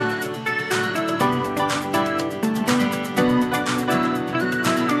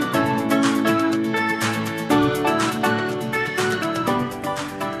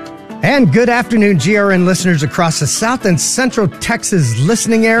And good afternoon, GRN listeners across the South and Central Texas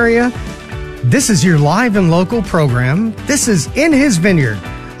listening area. This is your live and local program. This is In His Vineyard.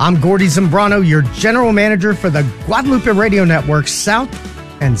 I'm Gordy Zambrano, your general manager for the Guadalupe Radio Network South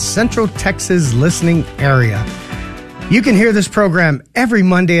and Central Texas listening area. You can hear this program every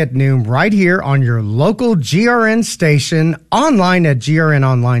Monday at noon right here on your local GRN station, online at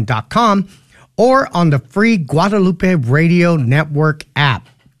grnonline.com, or on the free Guadalupe Radio Network app.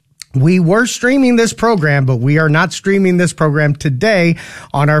 We were streaming this program, but we are not streaming this program today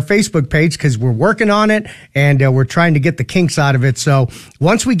on our Facebook page because we're working on it and we're trying to get the kinks out of it. So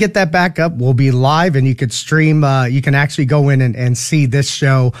once we get that back up, we'll be live and you could stream, you can actually go in and see this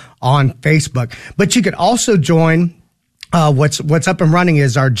show on Facebook. But you could also join what's up and running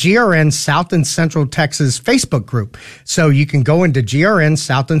is our GRN South and Central Texas Facebook group. So you can go into GRN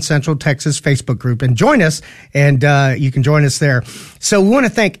South and Central Texas Facebook group and join us, and you can join us there. So we want to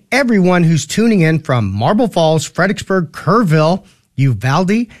thank everyone who's tuning in from Marble Falls, Fredericksburg, Kerrville,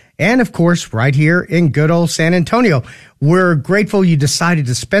 Uvalde, and of course right here in good old San Antonio. We're grateful you decided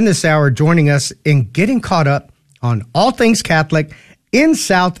to spend this hour joining us in getting caught up on all things Catholic in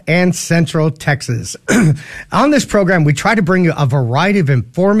South and Central Texas. On this program, we try to bring you a variety of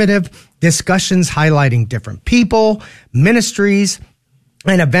informative discussions highlighting different people, ministries,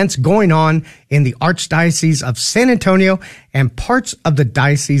 and events going on in the Archdiocese of San Antonio and parts of the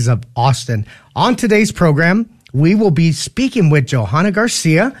Diocese of Austin. On today's program, we will be speaking with Johanna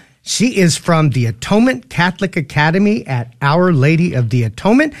Garcia. She is from the Atonement Catholic Academy at Our Lady of the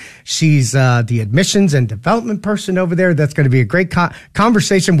Atonement. She's the admissions and development person over there. That's going to be a great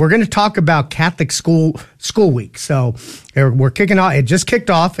conversation. We're going to talk about Catholic school week. So we're kicking off. It just kicked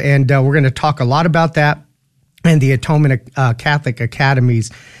off, and we're going to talk a lot about that and the Atonement Catholic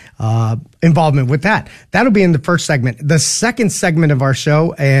Academy's involvement with that. That'll be in the first segment. The second segment of our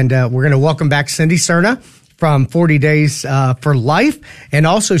show, and we're going to welcome back Cindy Cerna from 40 Days for Life. And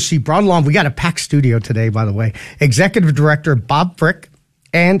also she brought along, we got a packed studio today, by the way, Executive Director Bob Frick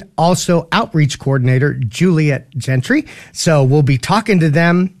and also Outreach Coordinator Juliet Gentry. So we'll be talking to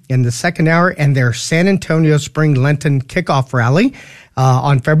them in the second hour and their San Antonio Spring Lenten Kickoff Rally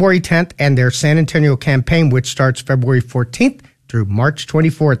on February 10th and their San Antonio campaign, which starts February 14th through March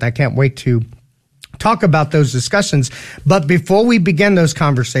 24th. I can't wait to talk about those discussions. But before we begin those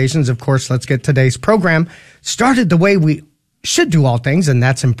conversations, of course, let's get today's program started the way we should do all things, and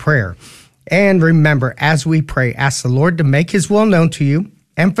that's in prayer. And remember, as we pray, ask the Lord to make his will known to you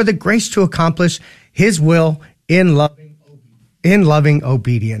and for the grace to accomplish his will in loving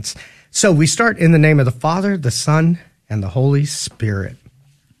obedience. So we start in the name of the Father, the Son, and the Holy Spirit.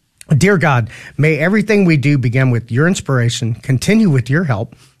 Dear God, may everything we do begin with your inspiration, continue with your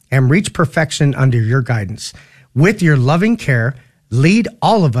help, and reach perfection under your guidance. With your loving care, lead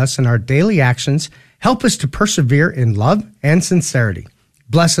all of us in our daily actions. Help us to persevere in love and sincerity.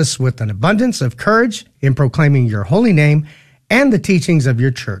 Bless us with an abundance of courage in proclaiming your holy name and the teachings of your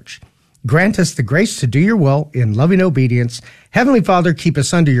church. Grant us the grace to do your will in loving obedience. Heavenly Father, keep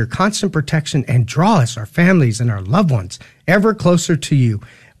us under your constant protection and draw us, our families, and our loved ones ever closer to you.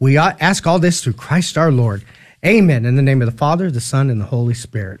 We ask all this through Christ our Lord. Amen. In the name of the Father, the Son, and the Holy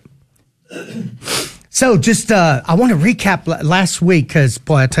Spirit. So just, I want to recap last week because,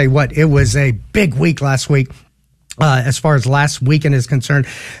 boy, I tell you what, it was a big week last week. As far as last weekend is concerned.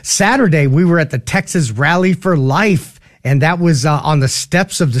 Saturday, we were at the Texas Rally for Life, and that was on the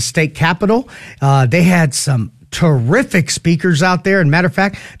steps of the state capitol. They had some terrific speakers out there. And matter of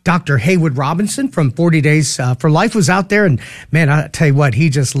fact, Dr. Haywood Robinson from 40 Days for Life was out there. And man, I tell you what, he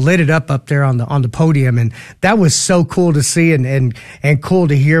just lit it up there on the podium. And that was so cool to see and cool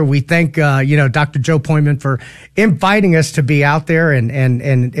to hear. We thank, Dr. Joe Pointman for inviting us to be out there and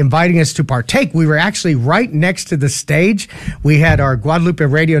inviting us to partake. We were actually right next to the stage. We had our Guadalupe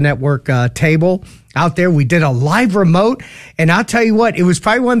Radio Network table out there. We did a live remote, and I'll tell you what, it was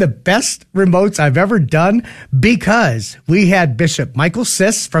probably one of the best remotes I've ever done because we had Bishop Michael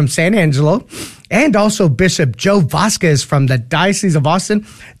Siss from San Angelo and also Bishop Joe Vasquez from the Diocese of Austin.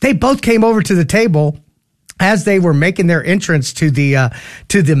 They both came over to the table as they were making their entrance to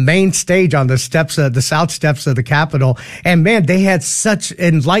the main stage on the steps, the south steps of the Capitol. And man, they had such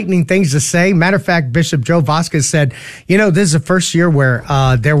enlightening things to say. Matter of fact, Bishop Joe Vasquez said, this is the first year where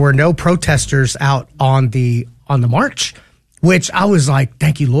there were no protesters out on the march, which I was like,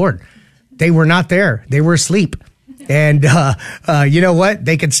 thank you, Lord. They were not there. They were asleep. And, you know what?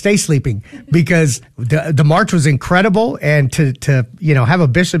 They could stay sleeping because the march was incredible. And to have a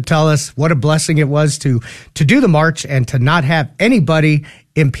bishop tell us what a blessing it was to do the march and to not have anybody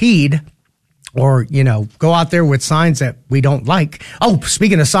impede or, go out there with signs that we don't like. Oh,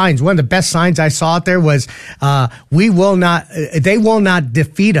 speaking of signs, one of the best signs I saw out there was, they will not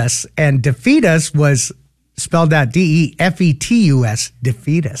defeat us. And defeat us was spelled out DEFETUS,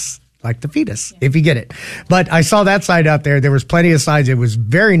 defeat us. Like the fetus, if you get it. But I saw that side out there. There was plenty of signs. It was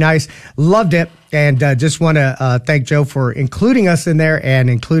very nice. Loved it. And just want to thank Joe for including us in there and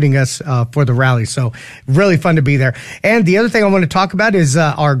including us for the rally. So really fun to be there. And the other thing I want to talk about is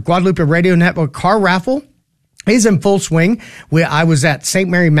our Guadalupe Radio Network car raffle is in full swing. I was at St.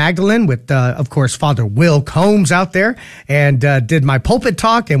 Mary Magdalene with, of course, Father Will Combs out there and did my pulpit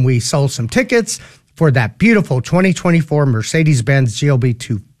talk, and we sold some tickets for that beautiful 2024 Mercedes-Benz GLB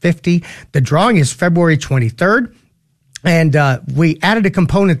 250. The drawing is February 23rd. And we added a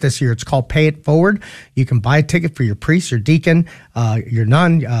component this year. It's called Pay It Forward. You can buy a ticket for your priest, your deacon, your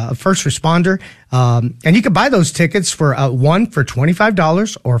nun, a first responder. And you can buy those tickets for one for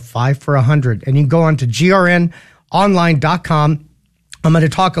 $25 or five for $100. And you can go on to grnonline.com. I'm going to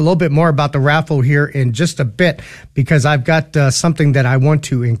talk a little bit more about the raffle here in just a bit because I've got something that I want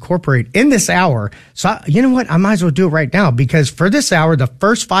to incorporate in this hour. So you know what? I might as well do it right now because for this hour, the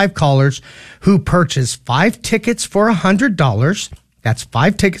first 5 callers who purchase 5 tickets for $100, that's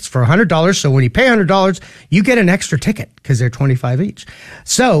 5 tickets for $100. So when you pay $100, you get an extra ticket because they're $25 each.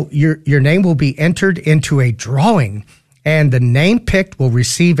 So your name will be entered into a drawing. And the name picked will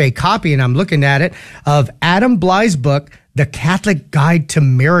receive a copy, and I'm looking at it, of Adam Bly's book, The Catholic Guide to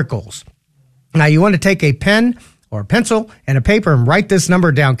Miracles. Now, you want to take a pen or a pencil and a paper and write this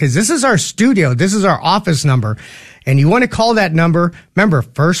number down because this is our studio. This is our office number. And you want to call that number. Remember,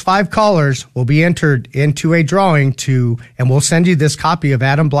 first 5 callers will be entered into a drawing and we'll send you this copy of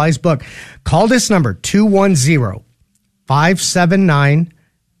Adam Bly's book. Call this number,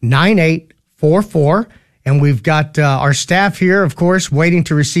 210-579-9844. And we've got our staff here, of course, waiting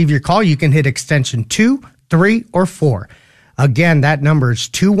to receive your call. You can hit extension 2, 3, or 4. Again, that number is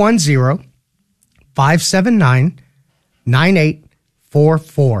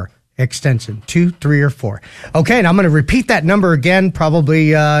 210-579-9844. Extension 2, 3, or 4. Okay, and I'm going to repeat that number again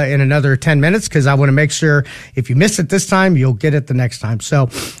probably in another 10 minutes because I want to make sure if you miss it this time, you'll get it the next time. So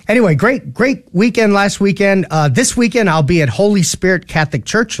anyway, great weekend last weekend. This weekend, I'll be at Holy Spirit Catholic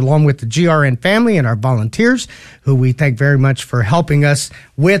Church along with the GRN family and our volunteers, who we thank very much for helping us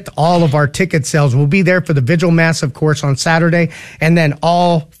with all of our ticket sales. We'll be there for the Vigil Mass, of course, on Saturday, and then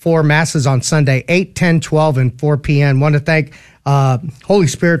all 4 Masses on Sunday, 8, 10, 12, and 4 p.m. Want to thank Holy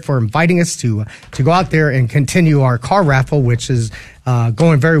Spirit for inviting us to go out there and continue our car raffle, which is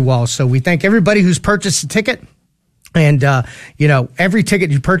going very well. So we thank everybody who's purchased a ticket. And, every ticket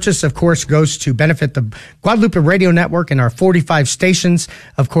you purchase, of course, goes to benefit the Guadalupe Radio Network and our 45 stations.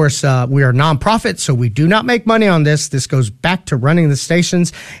 Of course, we are a nonprofit, so we do not make money on this. This goes back to running the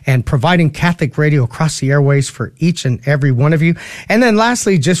stations and providing Catholic radio across the airways for each and every one of you. And then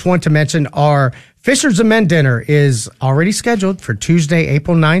lastly, just want to mention our Fishers of Men dinner is already scheduled for Tuesday,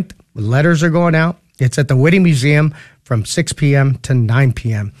 April 9th. Letters are going out. It's at the Whitty Museum from 6 p.m. to 9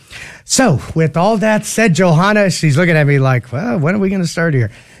 p.m. So with all that said, Johanna, she's looking at me like, well, when are we going to start here?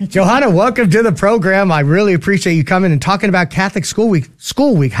 Johanna, welcome to the program. I really appreciate you coming and talking about Catholic School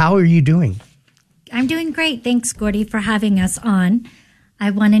Week. How are you doing? I'm doing great. Thanks, Gordy, for having us on. I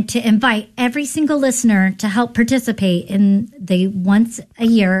wanted to invite every single listener to help participate in the once a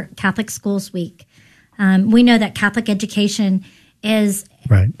year Catholic Schools Week. We know that Catholic education is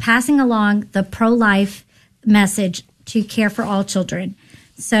passing along the pro-life message to care for all children.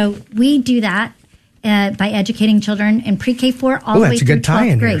 So we do that by educating children in pre-K4 all the way through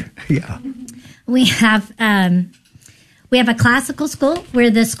 12th grade. Yeah. We have a classical school.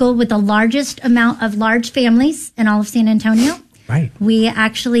 We're the school with the largest amount of large families in all of San Antonio. Right. We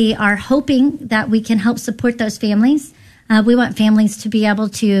actually are hoping that we can help support those families. We want families to be able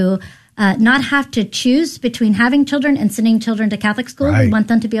to not have to choose between having children and sending children to Catholic school. Right. We want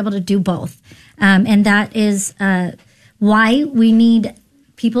them to be able to do both. And that is why we need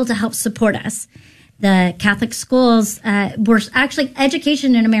people to help support us. The Catholic schools were actually,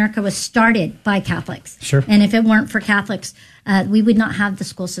 education in America was started by Catholics. Sure. And if it weren't for Catholics, we would not have the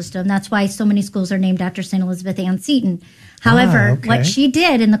school system. That's why so many schools are named after St. Elizabeth Ann Seton. However, what she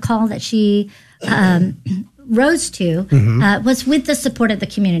did in the call that she rose to was with the support of the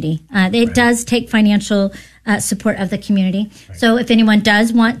community. It does take financial support of the community. Right. So if anyone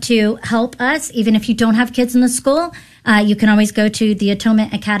does want to help us, even if you don't have kids in the school, you can always go to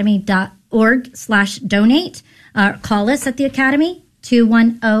theatonementacademy.org/donate. Call us at the Academy,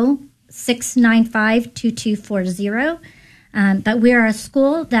 210-695-2240. But we are a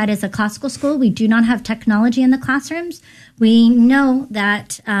school that is a classical school. We do not have technology in the classrooms. We know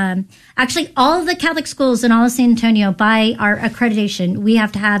that actually all of the Catholic schools in all of San Antonio, by our accreditation, we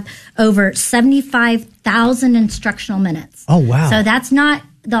have to have over 75,000 instructional minutes. Oh, wow. So that's not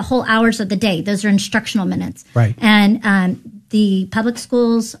the whole hours of the day. Those are instructional minutes. Right. And the public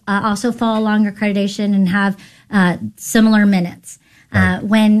schools also fall along accreditation and have similar minutes. Right.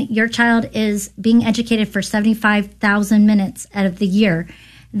 When your child is being educated for 75,000 minutes out of the year,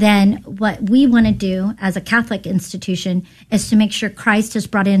 then what we want to do as a Catholic institution is to make sure Christ is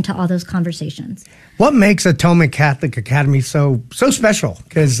brought into all those conversations. What makes Atonement Catholic Academy so special?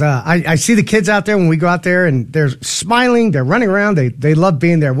 Because I see the kids out there when we go out there, and they're smiling, they're running around, they love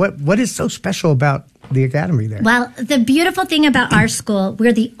being there. What is so special about the academy there? Well, the beautiful thing about our school,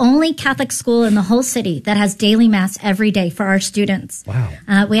 we're the only Catholic school in the whole city that has daily mass every day for our students.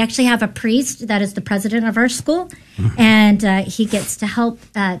 Wow. We actually have a priest that is the president of our school, and he gets to help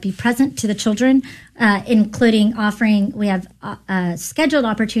be present to the children, including offering, we have scheduled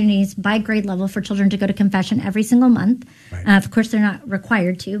opportunities by grade level for children to go to confession every single month. Right. Of course, they're not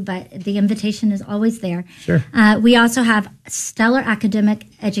required to, but the invitation is always there. Sure. We also have stellar academic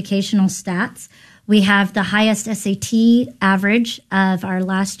educational stats. We have the highest SAT average of our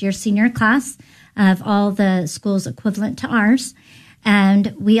last year's senior class of all the schools equivalent to ours.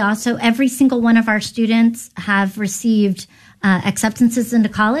 And we also, every single one of our students have received acceptances into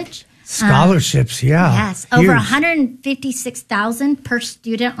college. Scholarships, yeah. Yes, Huge. over 156,000 per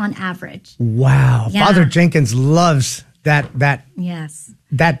student on average. Wow. Yeah. Father Jenkins loves that Yes.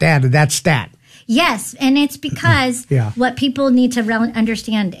 that data, that stat. Yes, and it's because Yeah. what people need to really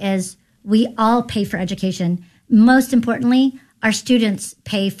understand is we all pay for education. Most importantly, our students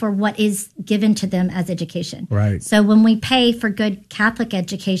pay for what is given to them as education. Right. So when we pay for good Catholic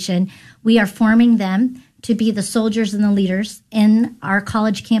education, we are forming them to be the soldiers and the leaders in our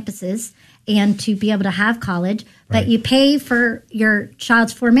college campuses and to be able to have college. But Right. you pay for your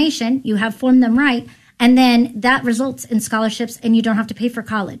child's formation, you have formed them right, and then that results in scholarships and you don't have to pay for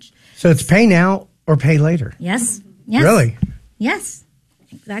college. So it's pay now or pay later. Yes. Yes. Really? Yes.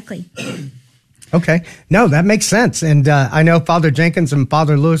 Exactly. Okay. No, that makes sense. And I know Father Jenkins and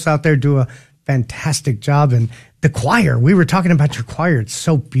Father Lewis out there do a fantastic job. And the choir, we were talking about your choir. It's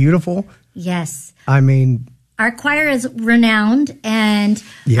so beautiful. Yes. I mean, our choir is renowned, and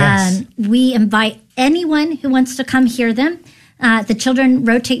Yes. we invite anyone who wants to come hear them. The children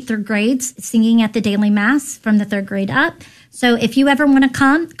rotate through grades, singing at the daily mass from the 3rd grade up. So if you ever want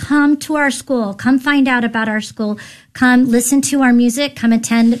to come to our school, come find out about our school, come listen to our music, come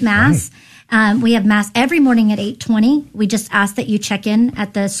attend mass. Right. We have mass every morning at 8:20. We just ask that you check in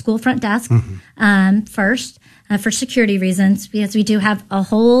at the school front desk first for security reasons, because we do have a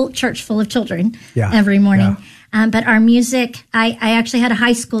whole church full of children every morning. Yeah. But our music, I actually had a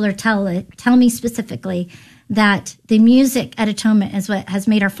high schooler tell me specifically that the music at Atonement is what has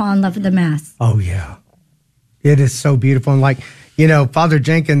made her fall in love with the mass. Oh, yeah. It is so beautiful. And Father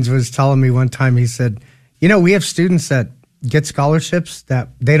Jenkins was telling me one time, he said, we have students that get scholarships that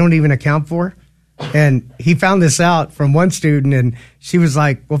they don't even account for. And he found this out from one student, and she was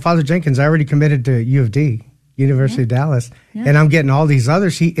like, well, Father Jenkins, I already committed to U of D, University of Dallas, and I'm getting all these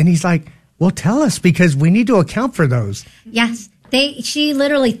others. And he's like, well, tell us, because we need to account for those. Yes. She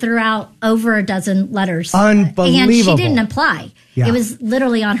literally threw out over a dozen letters. Unbelievable. And she didn't apply. Yeah. It was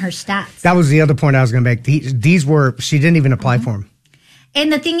literally on her stats. That was the other point I was going to make. These were, she didn't even apply for them.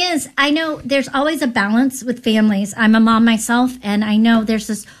 And the thing is, I know there's always a balance with families. I'm a mom myself, and I know there's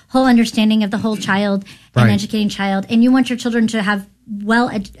this whole understanding of the whole child and educating child. And you want your children to have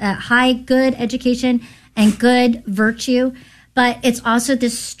good education and good virtue. But it's also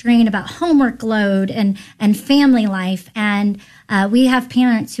this strain about homework load and family life. And we have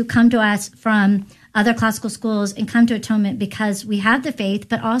parents who come to us from other classical schools and come to Atonement because we have the faith,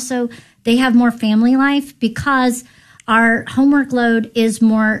 but also they have more family life because our homework load is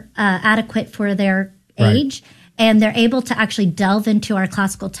more adequate for their age. And they're able to actually delve into our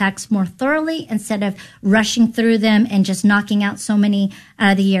classical texts more thoroughly instead of rushing through them and just knocking out so many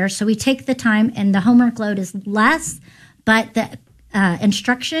out of the year. So we take the time, and the homework load is less, but the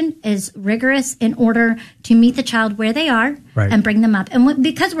instruction is rigorous in order to meet the child where they are and bring them up. And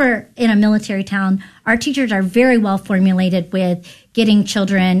because we're in a military town, our teachers are very well formulated with getting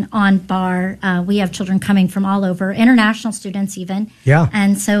children on bar. We have children coming from all over, international students even. Yeah.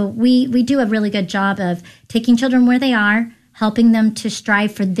 And so we do a really good job of taking children where they are, helping them to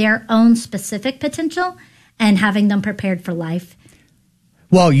strive for their own specific potential, and having them prepared for life.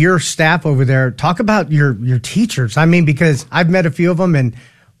 Well, your staff over there, talk about your teachers. I mean, because I've met a few of them, and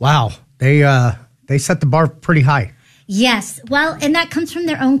wow, they set the bar pretty high. Yes. Well, and that comes from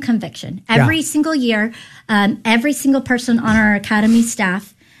their own conviction. Every single year, every single person on our academy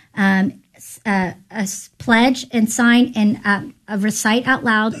staff pledge and sign and recite out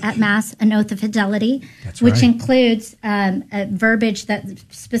loud at Mass an oath of fidelity, which includes verbiage that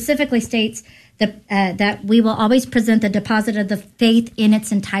specifically states that we will always present the deposit of the faith in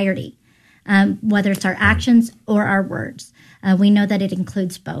its entirety, whether it's our actions or our words. We know that it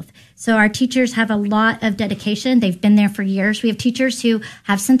includes both. So our teachers have a lot of dedication. They've been there for years. We have teachers who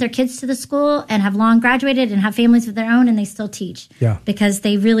have sent their kids to the school and have long graduated and have families of their own, and they still teach because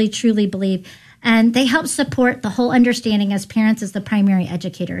they really, truly believe. And they help support the whole understanding as parents as the primary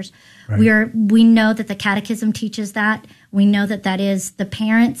educators. Right. We know that the catechism teaches that. We know that that is the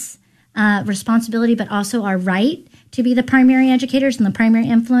parents' responsibility, but also our right to be the primary educators and the primary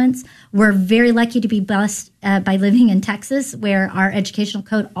influence. We're very lucky to be blessed by living in Texas, where our educational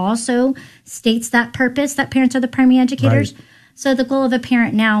code also states that purpose, that parents are the primary educators. Right. So the goal of a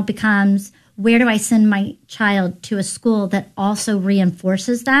parent now becomes, where do I send my child to a school that also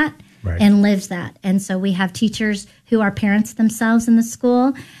reinforces that and lives that? And so we have teachers who are parents themselves in the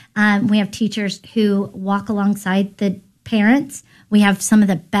school. We have teachers who walk alongside the parents. We have some of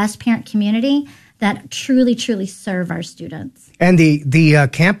the best parent community that truly, truly serve our students. And the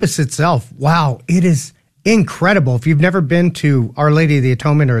campus itself, wow, it is incredible. If you've never been to Our Lady of the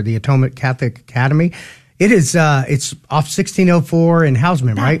Atonement or the Atonement Catholic Academy, it is it's off 1604 in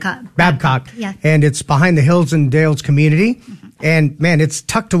Houseman, right? Babcock. Yeah. And it's behind the Hills and Dales community. Mm-hmm. And man, it's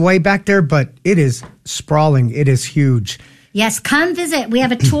tucked away back there, but it is sprawling. It is huge. Yes, come visit. We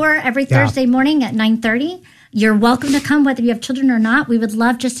have a tour every Thursday morning at 9:30. You're welcome to come, whether you have children or not. We would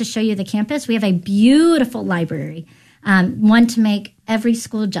love just to show you the campus. We have a beautiful library, one to make every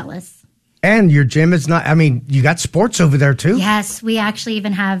school jealous. And your gym is not, I mean, you got sports over there too. Yes, we actually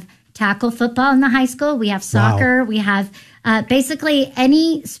even have tackle football in the high school. We have soccer. Wow. We have basically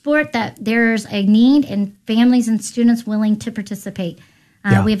any sport that there's a need and families and students willing to participate.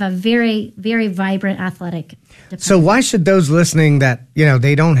 We have a very, very vibrant athletic department. So why should those listening that,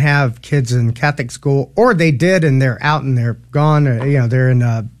 they don't have kids in Catholic school, or they did and they're out and they're gone, or, they're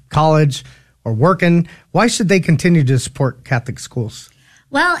in college or working, why should they continue to support Catholic schools?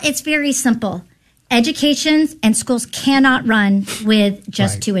 Well, it's very simple. Educations and schools cannot run with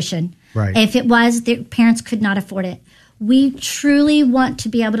just tuition. Right. If it was, the parents could not afford it. We truly want to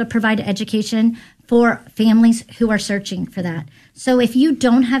be able to provide education for families who are searching for that. So if you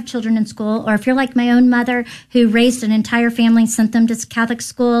don't have children in school, or if you're like my own mother who raised an entire family, sent them to Catholic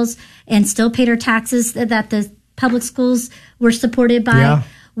schools, and still paid her taxes that the public schools were supported by,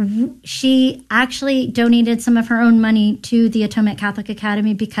 she actually donated some of her own money to the Atonement Catholic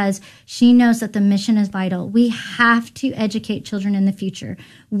Academy because she knows that the mission is vital. We have to educate children in the future.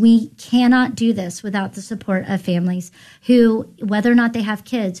 We cannot do this without the support of families who, whether or not they have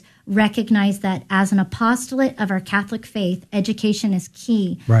kids, recognize that as an apostolate of our Catholic faith, education is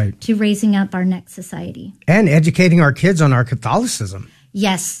key to raising up our next society. And educating our kids on our Catholicism.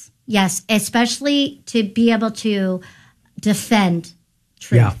 Yes, especially to be able to defend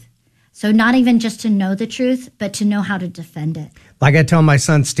truth. Yeah. So not even just to know the truth, but to know how to defend it. Like I tell my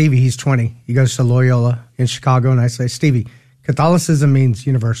son, Stevie, he's 20. He goes to Loyola in Chicago, and I say, Stevie, Catholicism means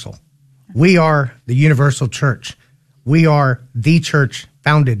universal. We are the universal church. We are the church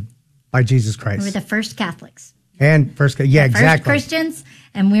founded by Jesus Christ. We're the first Catholics. And exactly. First Christians,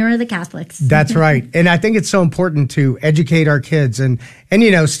 and we were the Catholics. That's right. And I think it's so important to educate our kids. And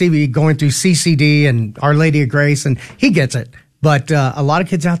Stevie going through CCD and Our Lady of Grace, and he gets it. But a lot of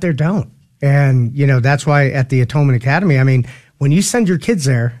kids out there don't. And, that's why at the Atonement Academy, I mean, when you send your kids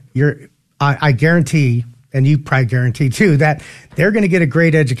there, I guarantee, and you probably guarantee too, that they're going to get a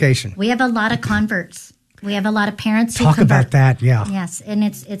great education. We have a lot of converts. We have a lot of parents who convert. Talk about that, yeah. Yes, and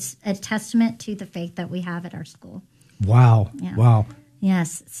it's a testament to the faith that we have at our school. Wow, wow.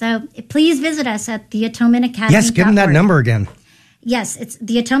 Yes, so please visit us at the Atonement Academy. Yes, give them that number again. Yes, it's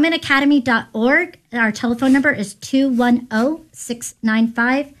theatonementacademy.org. Our telephone number is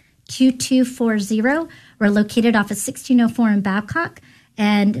 210-695-2240. We're located off of 1604 in Babcock.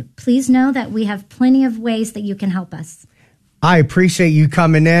 And please know that we have plenty of ways that you can help us. I appreciate you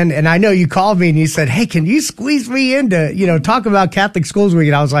coming in. And I know you called me and you said, hey, can you squeeze me into, talk about Catholic Schools Week?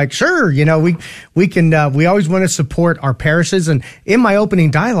 And I was like, sure, we can, we always want to support our parishes. And in my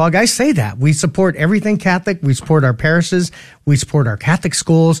opening dialogue, I say that we support everything Catholic. We support our parishes. We support our Catholic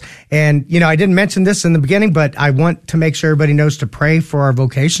schools. And, I didn't mention this in the beginning, but I want to make sure everybody knows to pray for our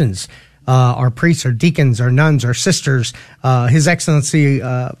vocations. Our priests, our deacons, our nuns, our sisters, His Excellency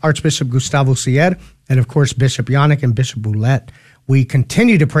Archbishop Gustavo Sier, and of course Bishop Yannick and Bishop Boulette. We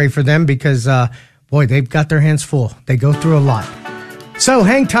continue to pray for them because, boy, they've got their hands full. They go through a lot. So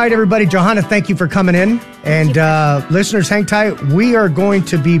hang tight, everybody. Johanna, thank you for coming in. And listeners, hang tight. We are going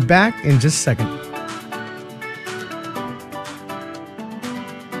to be back in just a second.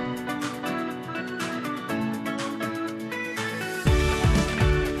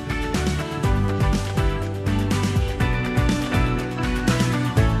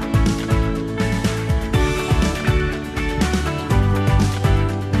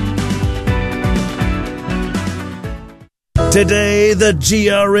 Today, the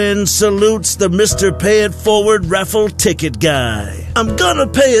GRN salutes the Mr. Pay It Forward raffle ticket guy. I'm gonna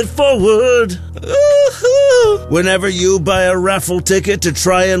pay it forward. Ooh-hoo. Whenever you buy a raffle ticket to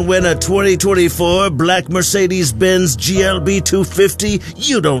try and win a 2024 black Mercedes-Benz GLB 250,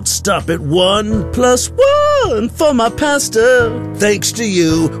 you don't stop at 1+1 for my pastor. Thanks to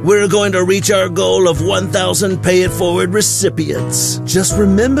you, we're going to reach our goal of 1,000 Pay It Forward recipients. Just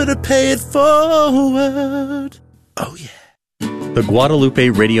remember to pay it forward. Oh, yeah. The Guadalupe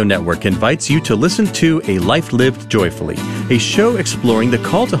Radio Network invites you to listen to A Life Lived Joyfully, a show exploring the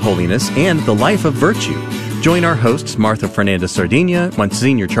call to holiness and the life of virtue. Join our hosts, Martha Fernandez-Sardina,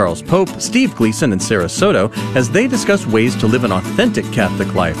 Monsignor Charles Pope, Steve Gleason, and Sarah Soto, as they discuss ways to live an authentic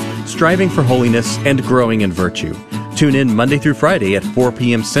Catholic life, striving for holiness and growing in virtue. Tune in Monday through Friday at 4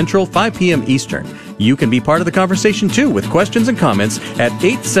 p.m. Central, 5 p.m. Eastern. You can be part of the conversation, too, with questions and comments at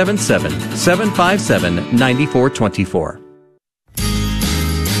 877-757-9424.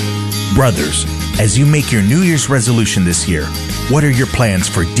 Brothers, as you make your New Year's resolution this year, what are your plans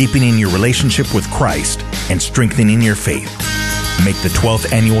for deepening your relationship with Christ and strengthening your faith? Make the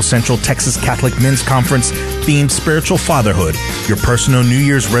 12th Annual Central Texas Catholic Men's Conference themed Spiritual Fatherhood your personal New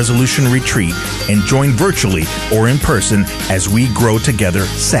Year's resolution retreat and join virtually or in person as we grow together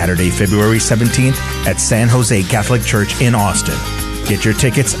Saturday, February 17th at San Jose Catholic Church in Austin. Get your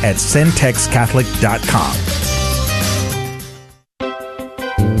tickets at centexcatholic.com.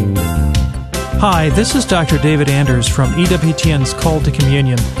 Hi, this is Dr. David Anders from EWTN's Call to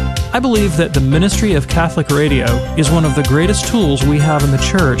Communion. I believe that the ministry of Catholic radio is one of the greatest tools we have in the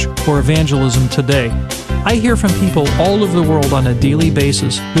church for evangelism today. I hear from people all over the world on a daily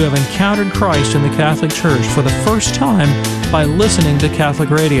basis who have encountered Christ in the Catholic Church for the first time by listening to Catholic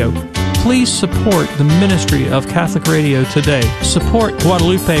radio. Please support the ministry of Catholic radio today. Support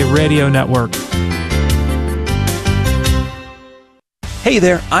Guadalupe Radio Network. Hey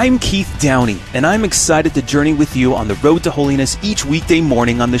there, I'm Keith Downey, and I'm excited to journey with you on the road to holiness each weekday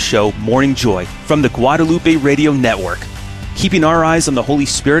morning on the show Morning Joy from the Guadalupe Radio Network. Keeping our eyes on the Holy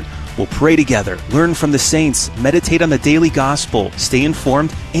Spirit, we'll pray together, learn from the saints, meditate on the daily gospel, stay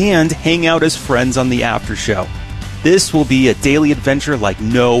informed, and hang out as friends on the after show. This will be a daily adventure like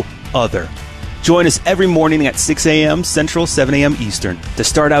no other. Join us every morning at 6 a.m. Central, 7 a.m. Eastern to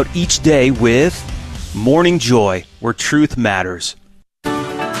start out each day with Morning Joy, where truth matters.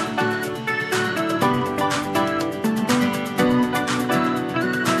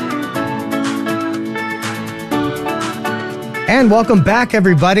 And welcome back,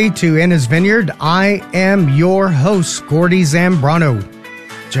 everybody, to In His Vineyard. I am your host, Gordy Zambrano,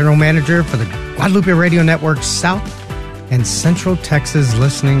 General Manager for the Guadalupe Radio Network South and Central Texas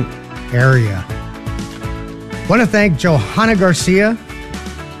listening area. Want to thank Johanna Garcia,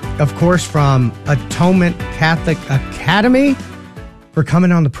 of course, from Atonement Catholic Academy, for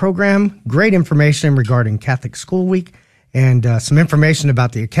coming on the program. Great information regarding Catholic School Week. And some information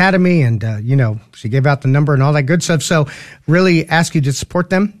about the Academy, and, she gave out the number and all that good stuff. So really ask you to support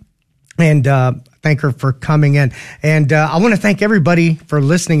them and thank her for coming in. And I want to thank everybody for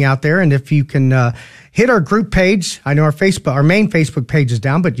listening out there. And if you can hit our group page, I know our main Facebook page is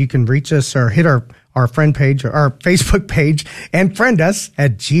down, but you can reach us or hit our friend page or our Facebook page and friend us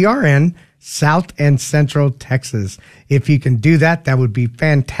at GRN South and Central Texas. If you can do that, that would be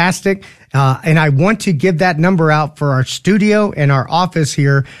fantastic. And I want to give that number out for our studio and our office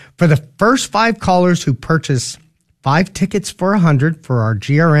here for the first 5 callers who purchase 5 tickets for 100 for our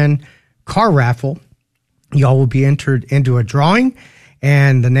GRN car raffle. Y'all will be entered into a drawing,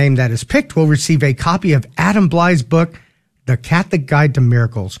 and the name that is picked will receive a copy of Adam Bly's book, The Catholic Guide to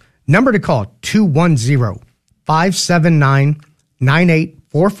Miracles. Number to call,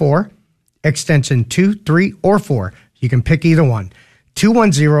 210-579-9844. Extension 2, 3, or 4. You can pick either one.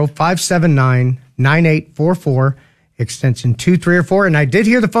 210-579-9844, extension 2, 3, or 4. And I did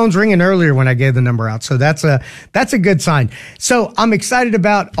hear the phones ringing earlier when I gave the number out. So that's a good sign. So I'm excited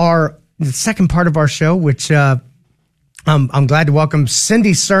about the second part of our show, which I'm glad to welcome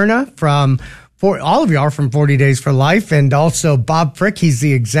Cindy Cerna from all of you are from 40 Days for Life, and also Bob Frick, he's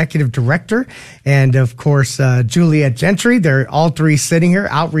the executive director, and of course, Juliet Gentry. They're all three sitting here,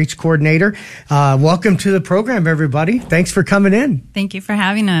 outreach coordinator. Welcome to the program, everybody. Thanks for coming in. Thank you for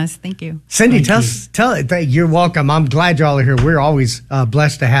having us. Thank you. Cindy, you're welcome. I'm glad y'all are here. We're always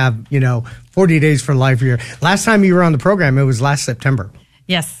blessed to have, 40 Days for Life here. Last time you were on the program, it was last September.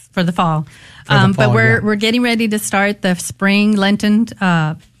 Yes, for the fall. But we're getting ready to start the spring Lenten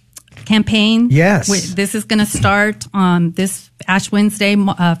campaign. Yes. This is going to start on this Ash Wednesday,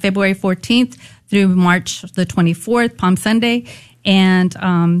 February 14th through March the 24th, Palm Sunday. And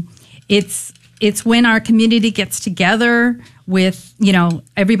it's when our community gets together with,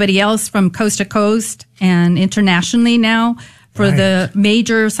 everybody else from coast to coast and internationally now for the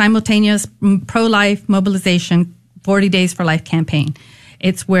major simultaneous pro-life mobilization 40 Days for Life campaign.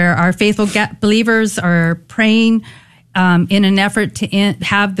 It's where our faithful believers are praying in an effort to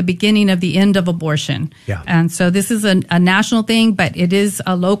have the beginning of the end of abortion. Yeah. And so this is a national thing, but it is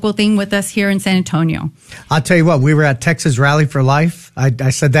a local thing with us here in San Antonio. I'll tell you what, we were at Texas Rally for Life.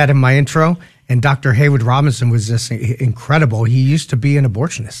 I said that in my intro, and Dr. Haywood Robinson was just incredible. He used to be an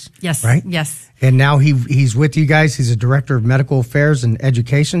abortionist. Yes. Right? Yes. And now he's with you guys. He's a director of medical affairs and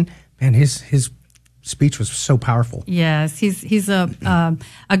education. And his speech was so powerful. Yes, he's a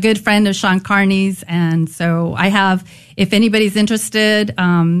good friend of Sean Carney's, and so I have, if anybody's interested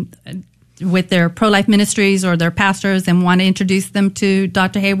with their pro-life ministries or their pastors and want to introduce them to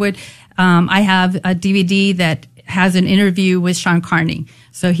Dr. Haywood, I have a DVD that has an interview with Sean Carney.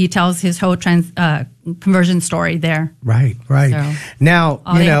 So he tells his whole conversion story there. Right. So now,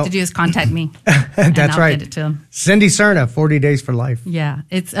 all they have to do is contact me. That's I'll right. Get it to them. Cindy Cerna, 40 Days for Life. Yeah.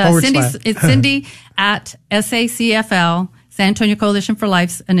 It's Cindy at SACFL, San Antonio Coalition for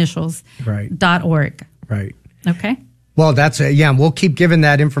Life's initials, .org. Right. Okay. Well, that's we'll keep giving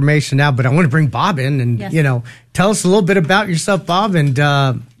that information out, but I want to bring Bob in and, tell us a little bit about yourself, Bob, and,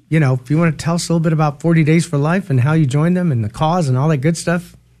 if you want to tell us a little bit about 40 Days for Life and how you joined them and the cause and all that good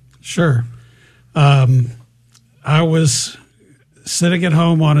stuff. Sure. I was sitting at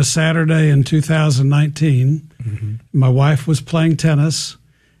home on a Saturday in 2019. Mm-hmm. My wife was playing tennis,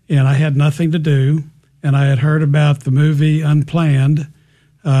 and I had nothing to do. And I had heard about the movie Unplanned,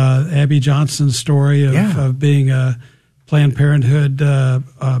 Abby Johnson's story of being a Planned Parenthood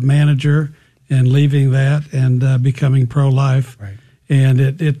manager and leaving that and becoming pro-life. Right. And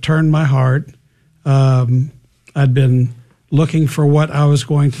it turned my heart. I'd been looking for what I was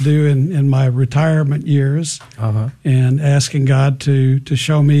going to do in my retirement years and asking God to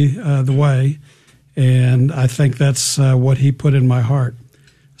show me the way. And I think that's what he put in my heart.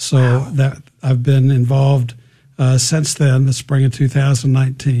 So that I've been involved since then, the spring of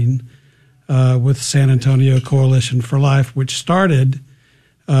 2019, with San Antonio Coalition for Life, which started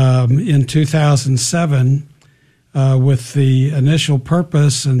in 2007 with the initial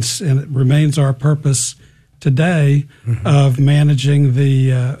purpose, and it remains our purpose today, of managing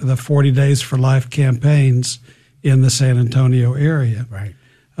the 40 Days for Life campaigns in the San Antonio area. Right.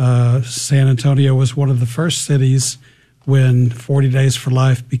 San Antonio was one of the first cities when 40 Days for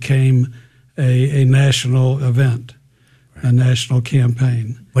Life became a national event, a national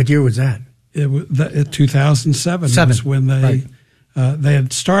campaign. What year was that? It was 2007. Was when they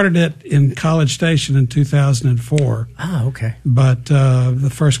had started it in College Station in 2004. Ah, okay. But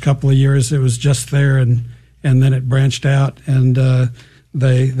the first couple of years it was just there, and then it branched out, and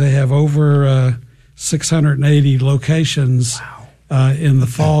they have over 680 locations in the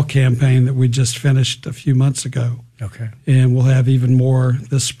fall campaign that we just finished a few months ago. Okay. And we'll have even more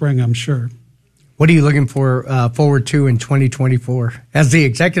this spring, I'm sure. What are you looking forward to in 2024 as the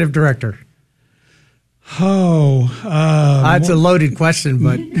executive director? That's a loaded question,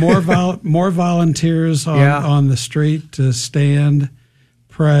 but more volunteers on the street to stand,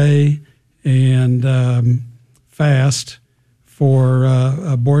 pray, and fast for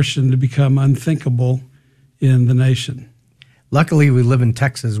abortion to become unthinkable in the nation. Luckily, we live in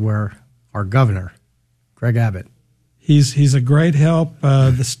Texas, where our governor, Greg Abbott, he's a great help.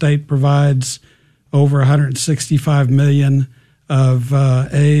 The state provides over $165 million of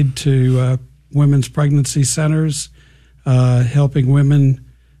aid to women's pregnancy centers, helping women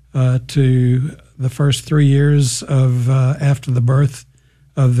to the first 3 years of after the birth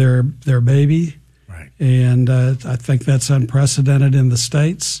of their baby. Right. And I think that's unprecedented in the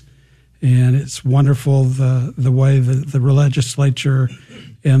states. And it's wonderful the way the legislature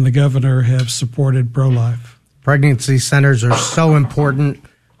and the governor have supported pro-life. Pregnancy centers are so important.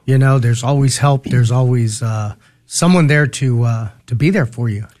 There's always help. There's always someone there to be there for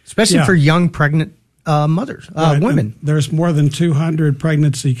you, especially for young pregnant mothers, Right. women. And there's more than 200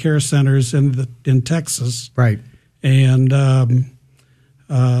 pregnancy care centers in Texas. Right. And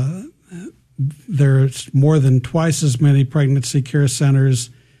there's more than twice as many pregnancy care centers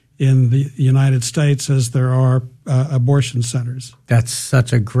in the United States as there are abortion centers. That's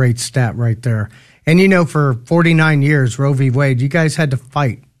such a great stat right there. And, you know, for 49 years, Roe v. Wade, you guys had to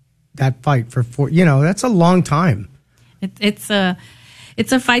fight that fight for that's a long time. It's a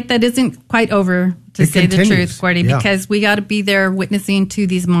fight that isn't quite over, to say the truth, Gordy, because we got to be there witnessing to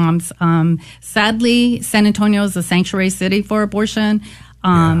these moms. Sadly, San Antonio is a sanctuary city for abortion.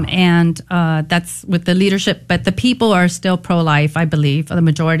 And that's with the leadership, but the people are still pro-life, I believe. The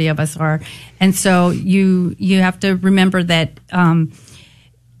majority of us are. And so you have to remember that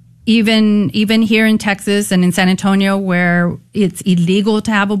even here in Texas and in San Antonio, where it's illegal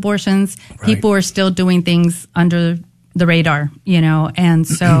to have abortions, people are still doing things under the radar, and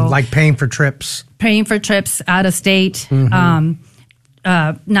so like paying for trips out of state.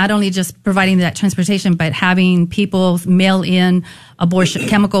 Not only just providing that transportation, but having people mail in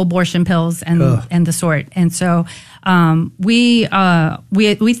chemical abortion pills and the sort. And so we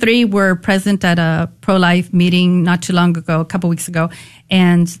three were present at a pro-life meeting not too long ago, a couple weeks ago,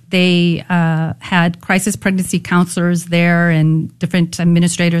 and they had crisis pregnancy counselors there and different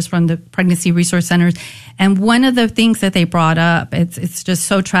administrators from the pregnancy resource centers. And one of the things that they brought up, it's just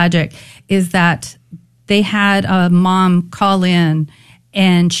so tragic, is that they had a mom call in,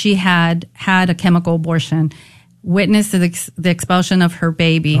 and she had a chemical abortion, witnessed the expulsion of her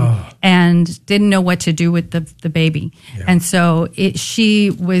baby, and didn't know what to do with the baby. Yeah. And so she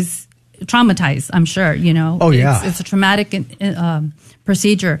was traumatized, I'm sure, It's a traumatic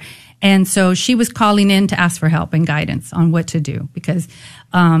procedure. And so she was calling in to ask for help and guidance on what to do because,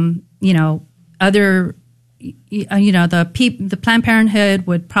 the Planned Parenthood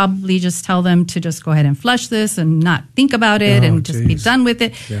would probably just tell them to just go ahead and flush this and not think about it and just be done with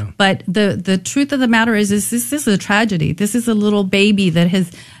it. Yeah. But the truth of the matter is this is a tragedy. This is a little baby that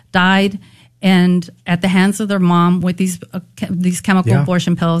has died and at the hands of their mom with these chemical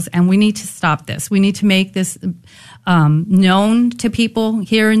abortion pills. And we need to stop this. We need to make this known to people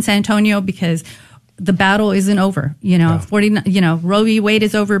here in San Antonio because the battle isn't over, Roe v. Wade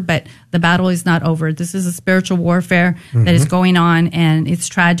is over, but the battle is not over. This is a spiritual warfare that is going on, and it's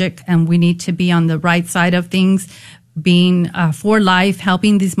tragic, and we need to be on the right side of things, being for life,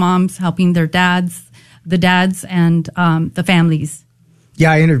 helping these moms, helping the dads, and the families.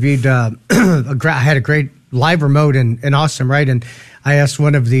 Yeah, I interviewed, I had a great live remote in Austin, right? And I asked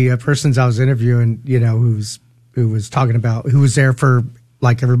one of the persons I was interviewing, who was talking about, who was there for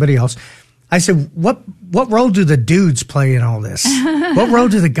like everybody else. I said, what role do the dudes play in all this? What role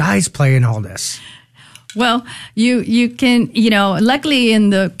do the guys play in all this? Well, you can, luckily in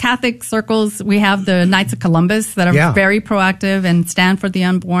the Catholic circles, we have the Knights of Columbus that are very proactive and stand for the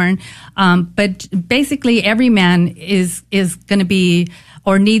unborn. But basically every man is going to be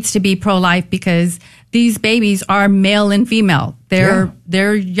or needs to be pro-life because these babies are male and female.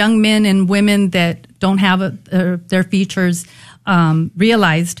 They're young men and women that don't have their features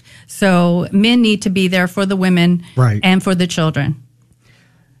realized. So men need to be there for the women and for the children.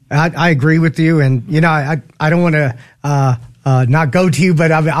 I agree with you. And, I don't want to not go to you,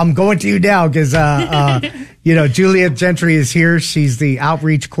 but I'm going to you now because, Juliet Gentry is here. She's the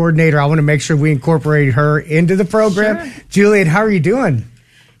outreach coordinator. I want to make sure we incorporate her into the program. Sure. Juliet, how are you doing?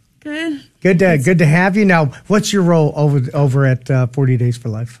 Good. Good to have you. Now, what's your role over at 40 Days for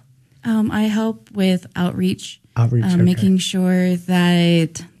Life? I help with outreach. Okay. Making sure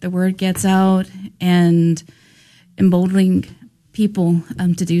that the word gets out and emboldening people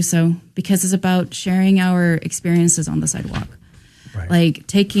to do so because it's about sharing our experiences on the sidewalk. Right. Like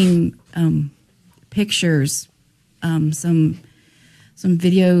taking pictures, some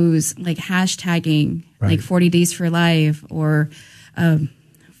videos, like hashtagging, like 40 Days for Life or 40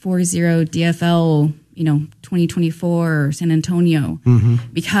 DFL, 2024 San Antonio,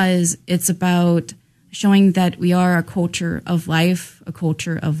 because it's about showing that we are a culture of life, a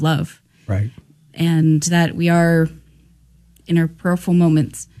culture of love. Right. And that we are, in our prayerful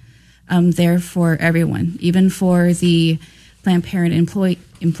moments, there for everyone, even for the Planned Parenthood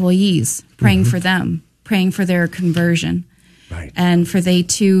employees, praying for them, praying for their conversion. Right. And for they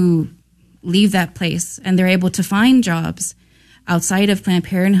to leave that place and they're able to find jobs outside of Planned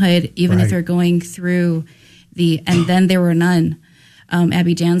Parenthood, even if they're going through and then there were none,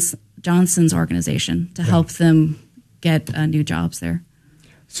 Abby Johnson's organization to help them get new jobs there.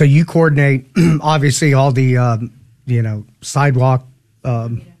 So you coordinate, obviously, all the, sidewalk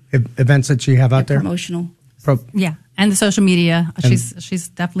events that you have out there? Promotional. And the social media. She's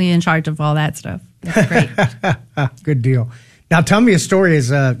definitely in charge of all that stuff. It's great. Good deal. Now, tell me a story.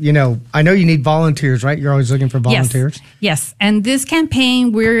 I know you need volunteers, right? You're always looking for volunteers. Yes. And this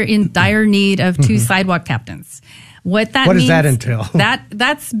campaign, we're in dire need of 2 sidewalk captains. What does that entail?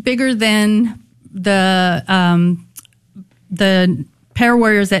 That's bigger than the prayer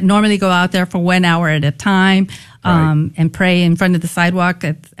warriors that normally go out there for 1 hour at a time and pray in front of the sidewalk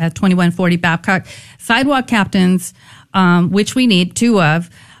at 2140 Babcock. Sidewalk captains, which we need 2 of,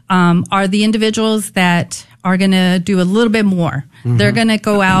 are the individuals that are going to do a little bit more. Mm-hmm. They're going to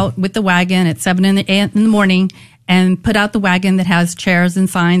go out with the wagon at 7 in the morning and put out the wagon that has chairs and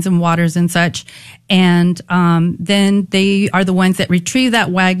signs and waters and such. And then they are the ones that retrieve that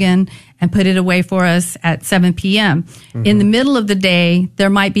wagon and put it away for us at 7 p.m. Mm-hmm. In the middle of the day,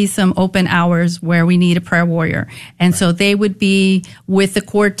 there might be some open hours where we need a prayer warrior. And so they would be with the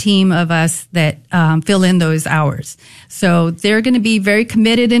core team of us that fill in those hours. So they're going to be very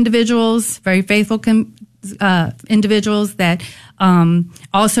committed individuals, very faithful individuals that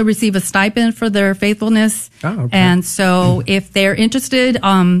also receive a stipend for their faithfulness. Oh, okay. And so if they're interested,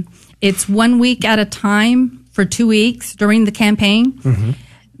 it's 1 week at a time for 2 weeks during the campaign. Mm-hmm.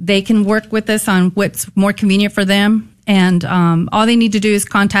 They can work with us on what's more convenient for them. And all they need to do is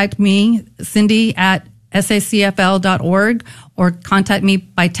contact me, Cindy, at sacfl.org, or contact me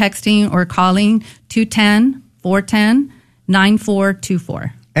by texting or calling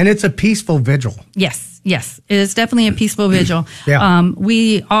 210-410-9424. And it's a peaceful vigil. Yes. It is definitely a peaceful vigil. Yeah.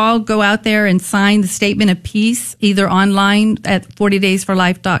 We all go out there and sign the statement of peace, either online at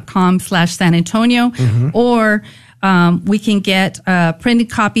 40daysforlife.com/San Antonio, mm-hmm. or we can get a printed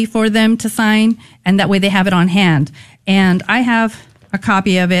copy for them to sign, and that way they have it on hand. And I have a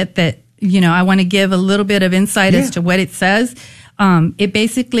copy of it that, I want to give a little bit of insight as to what it says. It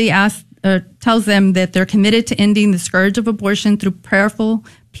basically tells them that they're committed to ending the scourge of abortion through prayerful,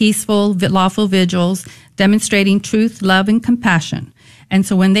 peaceful, lawful vigils, demonstrating truth, love, and compassion. And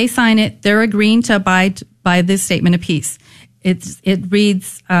so when they sign it, they're agreeing to abide by this statement of peace. It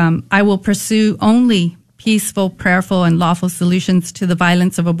reads, I will pursue only peaceful, prayerful, and lawful solutions to the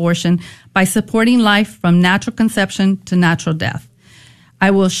violence of abortion by supporting life from natural conception to natural death.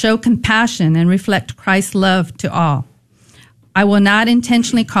 I will show compassion and reflect Christ's love to all. I will not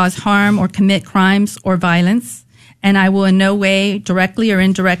intentionally cause harm or commit crimes or violence, and I will in no way, directly or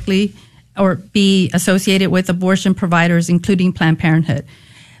indirectly, or be associated with abortion providers, including Planned Parenthood.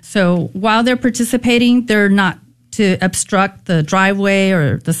 So while they're participating, they're not to obstruct the driveway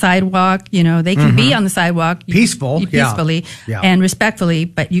or the sidewalk. They can mm-hmm. be on the sidewalk peacefully and respectfully,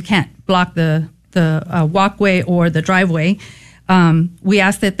 but you can't block the walkway or the driveway. We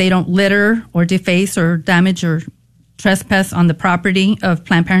ask that they don't litter or deface or damage or trespass on the property of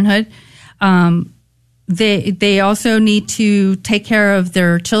Planned Parenthood. They also need to take care of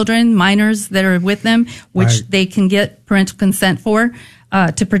their children, minors that are with them, which they can get parental consent for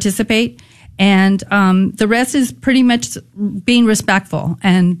to participate. And the rest is pretty much being respectful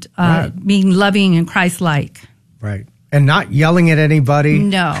and being loving and Christ-like. Right. And not yelling at anybody.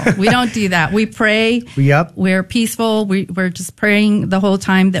 No, we don't do that. We pray. Yep. We're peaceful. We're just praying the whole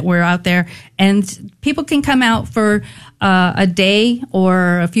time that we're out there. And people can come out for a day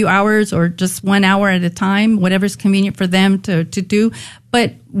or a few hours or just 1 hour at a time, whatever's convenient for them to do.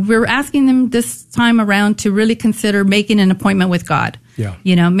 But we're asking them this time around to really consider making an appointment with God. Yeah.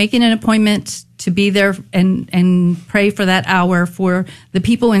 Making an appointment to be there and pray for that hour for the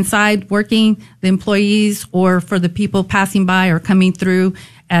people inside working, the employees, or for the people passing by or coming through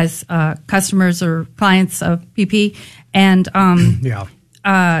as customers or clients of PP. And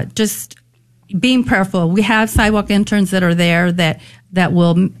just being prayerful. We have sidewalk interns that are there that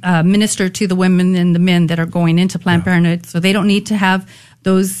will minister to the women and the men that are going into Planned Parenthood. So they don't need to have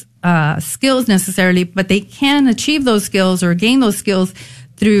those skills necessarily, but they can achieve those skills or gain those skills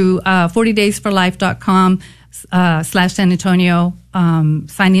through 40daysforlife.com/San Antonio,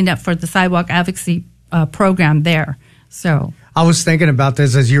 signing up for the sidewalk advocacy program there. So I was thinking about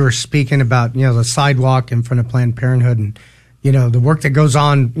this as you were speaking about, the sidewalk in front of Planned Parenthood and, the work that goes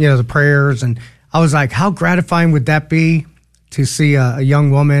on, the prayers. And I was like, how gratifying would that be to see a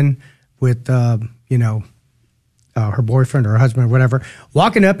young woman with, her boyfriend or her husband or whatever,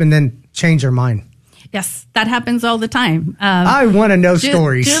 walking up and then change her mind. Yes, that happens all the time. I want to know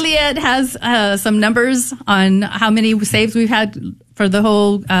stories. Juliet has some numbers on how many saves we've had for the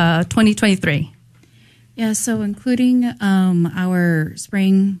whole 2023. Yeah, so including our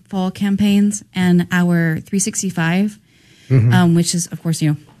spring, fall campaigns and our 365, mm-hmm. Which is, of course,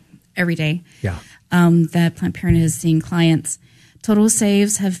 every day. Yeah. That Planned Parenthood is seeing clients. Total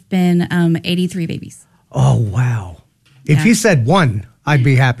saves have been 83 babies. Oh, wow. If you said one, I'd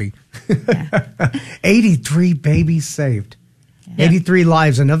be happy. 83 babies saved. 83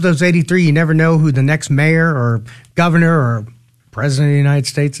 lives. And of those 83, you never know who the next mayor or governor or president of the United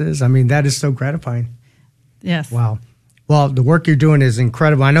States is. I mean, that is so gratifying. Yes. Wow. Well, the work you're doing is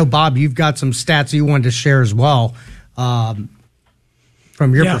incredible. I know, Bob, you've got some stats you wanted to share as well from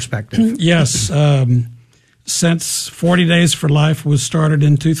your perspective. Yes. Since 40 Days for Life was started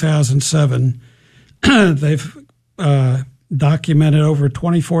in 2007, they've documented over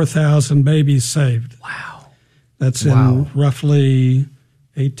 24,000 babies saved. Wow. That's in roughly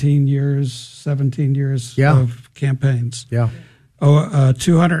 18 years, 17 years of campaigns. Yeah.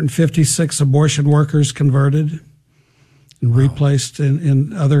 256 abortion workers converted and replaced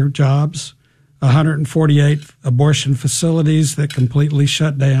in other jobs. 148 abortion facilities that completely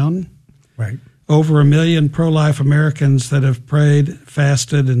shut down. Right. Over 1 million pro-life Americans that have prayed,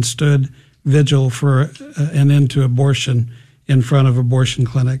 fasted, and stood vigil for an end to abortion in front of abortion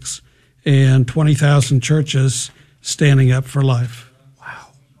clinics, and 20,000 churches standing up for life. Wow.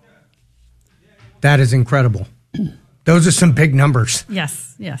 That is incredible. Those are some big numbers.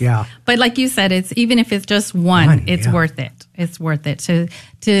 Yes, yes. Yeah. But like you said, it's even if it's just one, it's worth it. It's worth it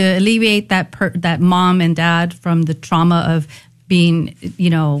to alleviate that mom and dad from the trauma of being,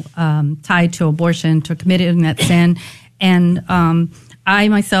 tied to abortion, to committing that sin. And I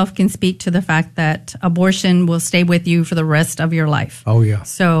myself can speak to the fact that abortion will stay with you for the rest of your life. Oh, yeah.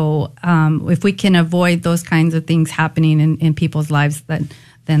 So if we can avoid those kinds of things happening in people's lives,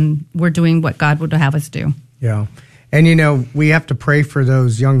 then we're doing what God would have us do. Yeah. And, we have to pray for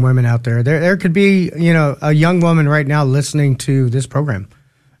those young women out there. There could be, a young woman right now listening to this program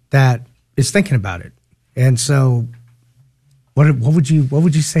that is thinking about it. And so what would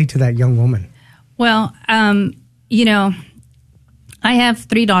you say to that young woman? Well, I have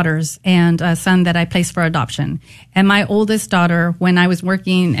 3 daughters and a son that I placed for adoption. And my oldest daughter, when I was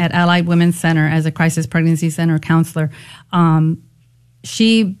working at Allied Women's Center as a crisis pregnancy center counselor,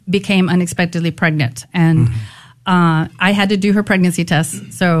 she became unexpectedly pregnant. And I had to do her pregnancy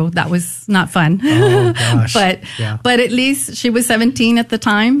test, so that was not fun. Oh, gosh. but at least she was 17 at the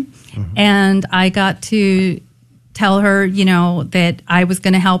time, and I got to tell her, that I was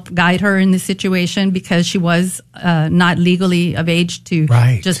going to help guide her in this situation because she was not legally of age to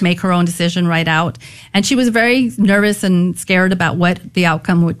just make her own decision right out. And she was very nervous and scared about what the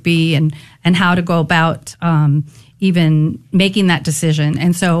outcome would be and how to go about even making that decision.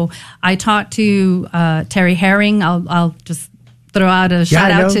 And so I talked to Terry Herring. I'll just throw out a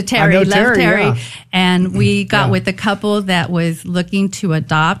shout out to Terry. Love Terry. Yeah. And we got with a couple that was looking to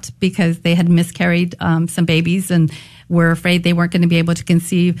adopt because they had miscarried some babies and were afraid they weren't going to be able to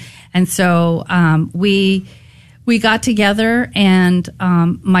conceive. And so we got together, and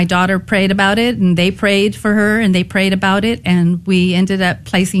my daughter prayed about it, and they prayed for her, and they prayed about it, and we ended up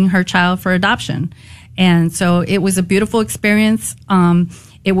placing her child for adoption. And so it was a beautiful experience.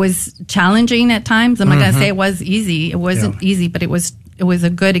 It was challenging at times. I'm not going to say it was easy. It wasn't easy, but it was a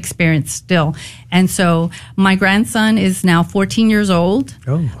good experience still. And so my grandson is now 14 years old,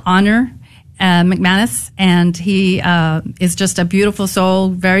 Honor McManus, and he is just a beautiful soul,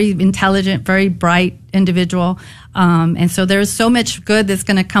 very intelligent, very bright individual. And so there's so much good that's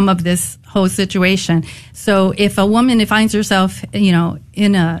going to come of this whole situation. So if a woman finds herself, even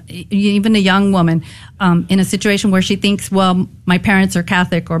a young woman, in a situation where she thinks, well, my parents are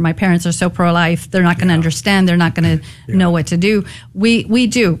Catholic or my parents are so pro-life, they're not going to understand, they're not going to know what to do. We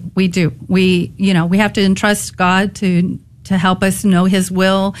do. We have to entrust God to help us know His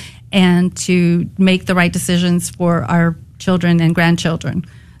will and to make the right decisions for our children and grandchildren.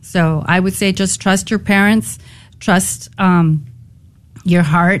 So I would say just trust your parents, trust your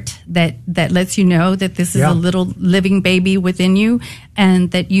heart that lets you know that this is a little living baby within you,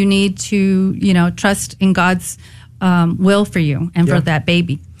 and that you need to, trust in God's will for you and for that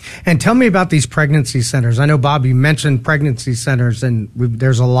baby. And tell me about these pregnancy centers. I know, Bob, you mentioned pregnancy centers, and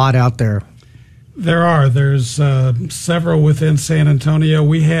there's a lot out there. There are. There's several within San Antonio.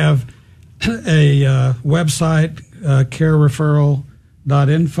 We have a website,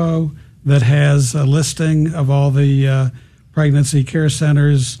 carereferral.info, that has a listing of all the pregnancy care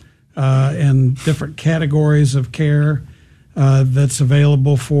centers and different categories of care that's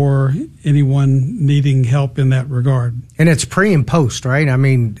available for anyone needing help in that regard. And it's pre and post, right? I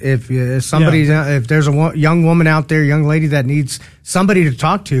mean, if somebody, if there's a young woman out there, young lady that needs somebody to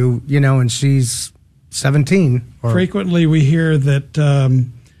talk to, and she's 17. Frequently we hear that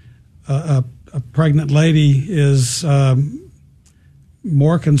a pregnant lady is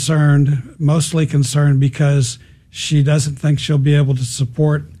mostly concerned because she doesn't think she'll be able to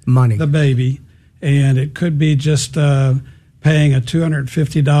support the baby. And it could be just paying a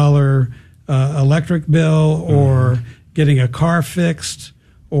 $250 electric bill or getting a car fixed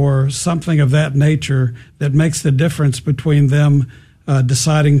or something of that nature that makes the difference between them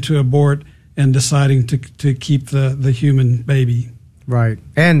deciding to abort and deciding to keep the human baby. Right.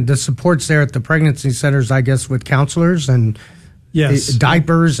 And the support's there at the pregnancy centers, I guess, with counselors and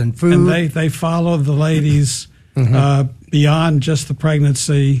diapers and food. And they follow the ladies beyond just the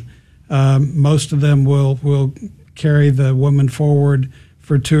pregnancy. Most of them will carry the woman forward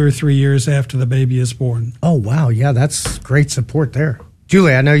for 2 or 3 years after the baby is born. Oh, wow. Yeah, that's great support there.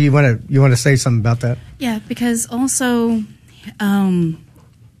 Julie, I know you want to say something about that. Yeah, because also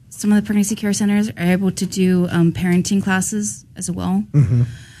some of the pregnancy care centers are able to do parenting classes as well.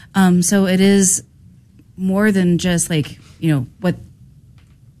 So it is more than just like, what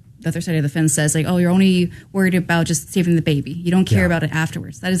the other side of the fence says, like, oh, you're only worried about just saving the baby. You don't care about it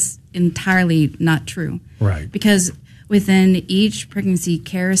afterwards. That is entirely not true. Right. Because within each pregnancy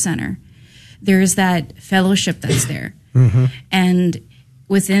care center, there's that fellowship that's there. And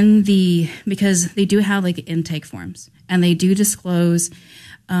within because they do have like intake forms and they do disclose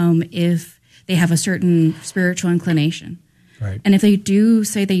if they have a certain spiritual inclination. Right. And if they do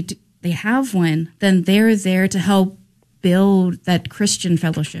say they have one, then they're there to help build that Christian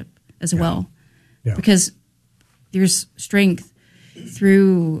fellowship as well. Yeah. Because there's strength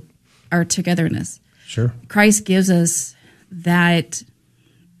through our togetherness. Sure. Christ gives us that,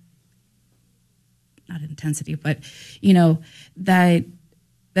 not intensity, but,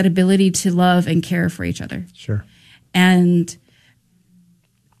 that ability to love and care for each other. Sure. And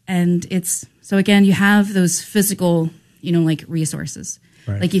it's, so again, you have those physical, like resources.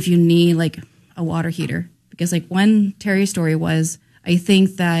 Right. Like if you need like a water heater, because like one Terry story was, I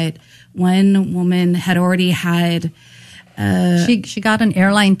think that one woman had already had, she got an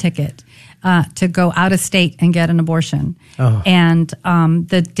airline ticket to go out of state and get an abortion. And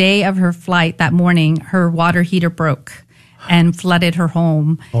the day of her flight that morning, her water heater broke and flooded her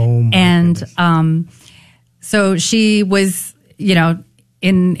home. Oh my goodness. So she was,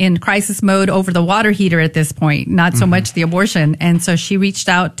 in crisis mode over the water heater at this point, not so much the abortion. And so she reached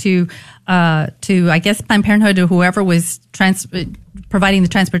out to I guess Planned Parenthood or whoever was providing the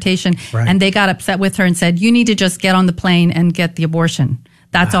transportation, and they got upset with her and said, "You need to just get on the plane and get the abortion."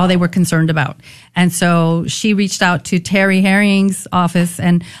 That's all they were concerned about. And so she reached out to Terry Herring's office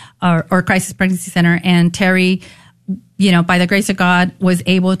or Crisis Pregnancy Center, and Terry, by the grace of God, was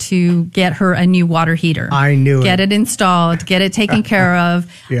able to get her a new water heater. I knew it. Get it installed, get it taken care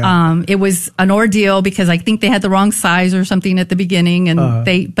of. It was an ordeal because I think they had the wrong size or something at the beginning,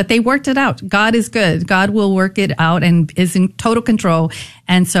 and but they worked it out. God is good. God will work it out and is in total control.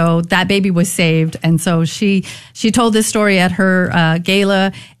 And so that baby was saved. And so she told this story at her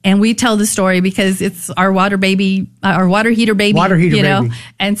gala, and we tell the story because it's our water heater baby. Water heater baby.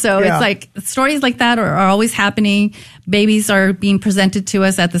 And so it's like stories like that are always happening. Babies are being presented to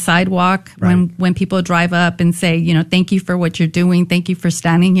us at the sidewalk when people drive up and say, thank you for what you're doing. Thank you for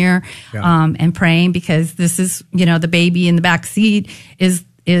standing here and praying, because this is, the baby in the back seat is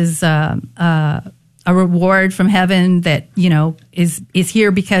a reward from heaven that, is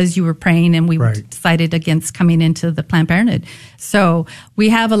here because you were praying and we decided against coming into the Planned Parenthood. So we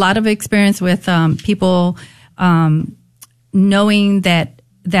have a lot of experience with people knowing that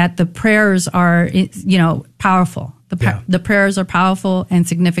the prayers are, powerful. The prayers are powerful and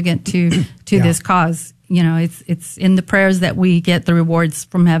significant to this cause. It's in the prayers that we get the rewards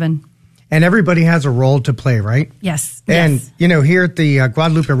from heaven. And everybody has a role to play, right? Yes. And, here at the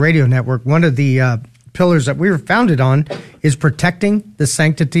Guadalupe Radio Network, one of the pillars that we were founded on is protecting the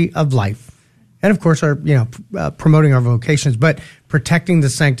sanctity of life. And, of course, our promoting our vocations, but protecting the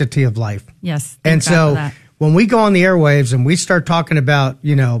sanctity of life. Yes. And so when we go on the airwaves and we start talking about,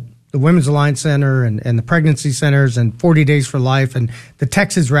 the Women's Alliance Center and the pregnancy centers and 40 Days for Life and the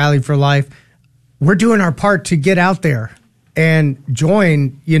Texas Rally for Life, we're doing our part to get out there and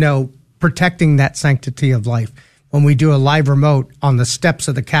join, protecting that sanctity of life when we do a live remote on the steps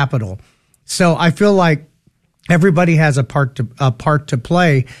of the Capitol. So I feel like everybody has a part to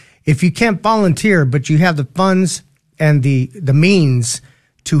play. If you can't volunteer, but you have the funds and the means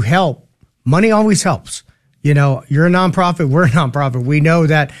to help, money always helps. You're a nonprofit, we're a nonprofit. We know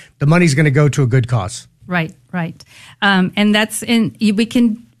that the money's going to go to a good cause. Right. And we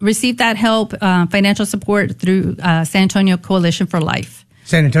can receive that help, financial support through San Antonio Coalition for Life.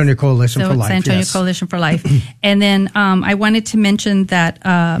 San Antonio Coalition for Life. San Antonio Coalition for Life. And then I wanted to mention that,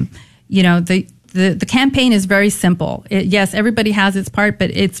 the campaign is very simple. Yes, everybody has its part, but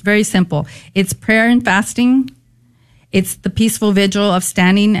it's very simple. It's prayer and fasting It's the peaceful vigil of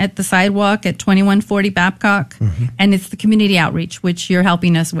standing at the sidewalk at 2140 Babcock. And it's the community outreach, which you're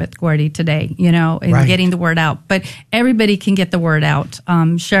helping us with, Gordy, today, and getting the word out. But everybody can get the word out,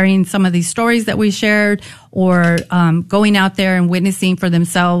 sharing some of these stories that we shared, or going out there and witnessing for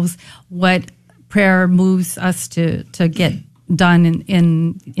themselves what prayer moves us to get done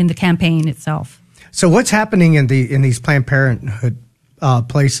in the campaign itself. So what's happening in these Planned Parenthood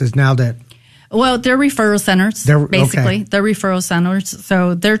places now that? Well, they're referral centers, basically. Okay. They're referral centers.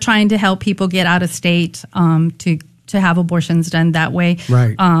 So they're trying to help people get out of state to have abortions done that way.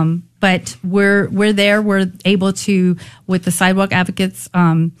 Right. But we're there. We're able to, with the sidewalk advocates,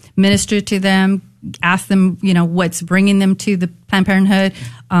 minister to them, ask them, what's bringing them to the Planned Parenthood,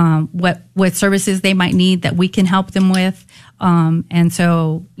 what services they might need that we can help them with. And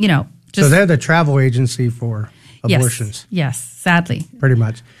so, so they're the travel agency for abortions. Yes, sadly. Pretty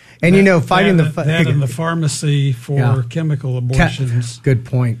much. And, fighting that and the pharmacy for chemical abortions. Good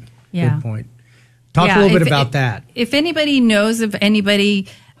point. Yeah. Good point. Talk a little bit about that. If anybody knows of anybody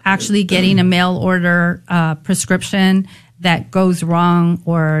actually getting a mail order prescription that goes wrong,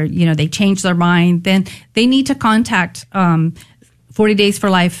 or, they change their mind, then they need to contact 40 Days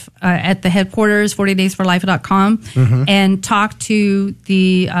for Life at the headquarters, 40daysforlife.com, and talk to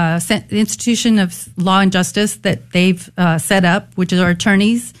the Institution of Law and Justice that they've set up, which is our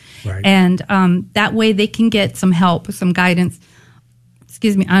attorneys. Right. And that way they can get some help, some guidance,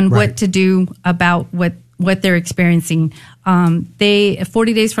 on what to do about what they're experiencing.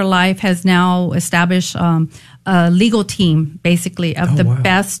 40 Days for Life has now established a legal team, basically, of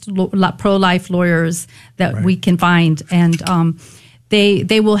best pro-life lawyers that we can find. And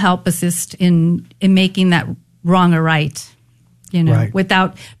they will help assist in making that wrong or right,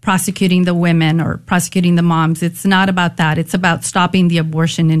 without prosecuting the women or prosecuting the moms. It's not about that. It's about stopping the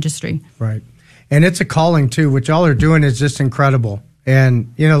abortion industry. Right. And it's a calling, too. What y'all are doing is just incredible.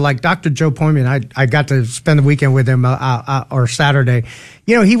 And, like Dr. Joe Poyman, I got to spend the weekend with him or Saturday.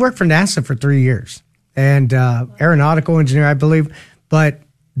 He worked for NASA for 3 years and aeronautical engineer, I believe. But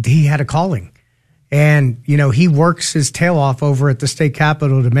he had a calling. And, he works his tail off over at the state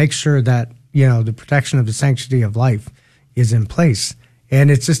capitol to make sure that, the protection of the sanctity of life is in place. And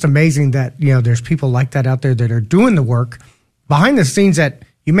it's just amazing that, there's people like that out there that are doing the work behind the scenes that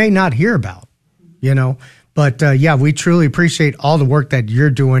you may not hear about, But, we truly appreciate all the work that you're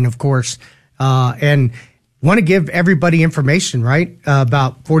doing, of course, and want to give everybody information, right,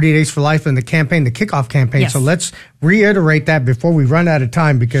 about 40 Days for Life and the campaign, the kickoff campaign. Yes. So let's reiterate that before we run out of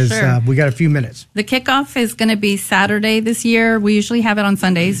time, because we got a few minutes. The kickoff is going to be Saturday this year. We usually have it on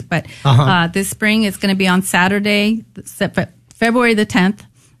Sundays, but this spring it's going to be on Saturday, February the 10th.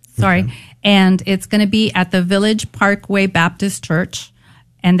 Okay. And it's going to be at the Village Parkway Baptist Church.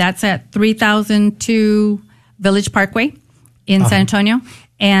 And that's at 3002 Village Parkway in San Antonio.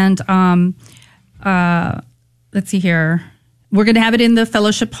 And let's see here. We're going to have it in the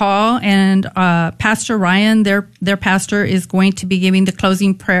fellowship hall. And Pastor Ryan, their pastor, is going to be giving the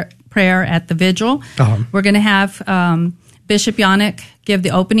closing prayer at the vigil. We're going to have Bishop Yannick give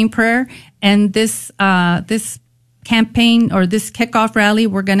the opening prayer. And this campaign, or this kickoff rally,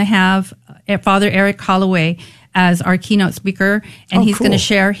 we're going to have Father Eric Holloway as our keynote speaker, and he's going to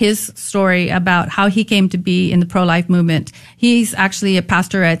share his story about how he came to be in the pro-life movement. He's actually a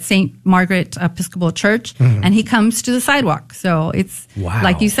pastor at St. Margaret Episcopal Church, and he comes to the sidewalk. So it's,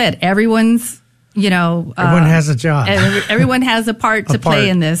 like you said, everyone's, everyone has a job. Everyone has a part to play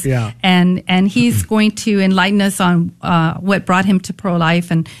in this. Yeah. And he's going to enlighten us on what brought him to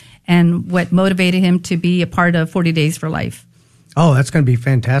pro-life and what motivated him to be a part of 40 Days for Life. Oh, that's going to be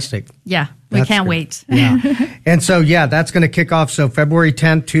fantastic. Yeah, we can't wait. Yeah. And so, that's going to kick off. So February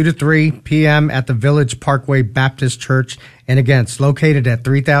 10th, 2 to 3 p.m. at the Village Parkway Baptist Church. And again, it's located at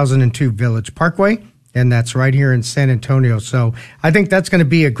 3002 Village Parkway. And that's right here in San Antonio. So I think that's going to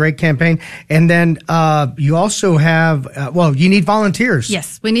be a great campaign. And then you also have, you need volunteers.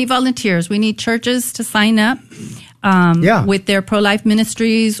 Yes, we need volunteers. We need churches to sign up. With their pro-life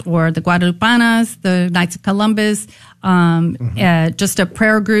ministries, or the Guadalupanas, the Knights of Columbus, just a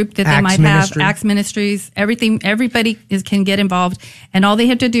prayer group that they might have, Acts Ministries, everybody can get involved. And all they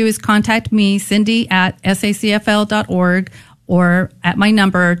have to do is contact me, Cindy, at sacfl.org, or at my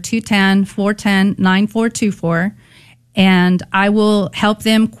number, 210-410-9424. And I will help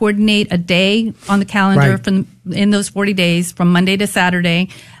them coordinate a day on the calendar in those 40 days, from Monday to Saturday.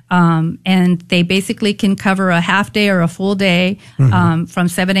 And they basically can cover a half day or a full day, from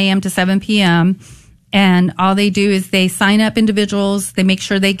 7 a.m. to 7 p.m. And all they do is they sign up individuals. They make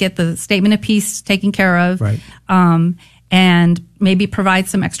sure they get the statement of peace taken care of. Right. And maybe provide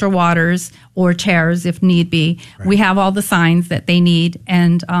some extra waters or chairs if need be. Right. We have all the signs that they need,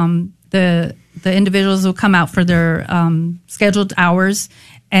 and the individuals will come out for their scheduled hours,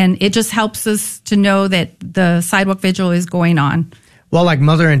 and it just helps us to know that the sidewalk vigil is going on. Well, like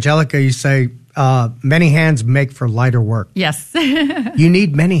Mother Angelica, you say, many hands make for lighter work. Yes. You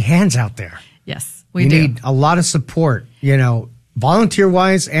need many hands out there. Yes, we do. You need a lot of support,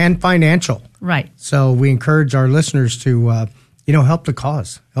 volunteer-wise and financial. Right. So we encourage our listeners to, help the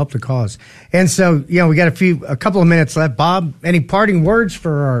cause. And so, we got a couple of minutes left. Bob, any parting words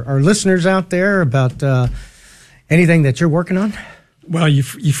for our listeners out there about anything that you're working on? Well, you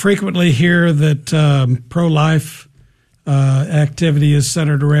frequently hear that pro-life activity is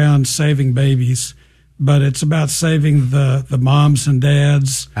centered around saving babies, but it's about saving the moms and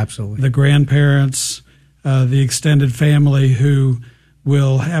dads, absolutely, the grandparents, the extended family who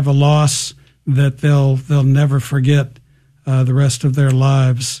will have a loss that they'll never forget the rest of their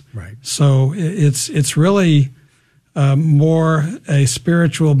lives. Right. So it's really more a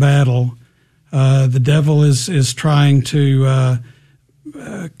spiritual battle. The devil is trying to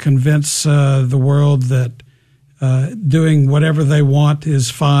convince the world that doing whatever they want is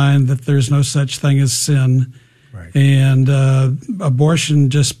fine, that there's no such thing as sin. Right. And abortion,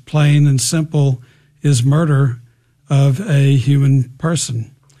 just plain and simple, is murder of a human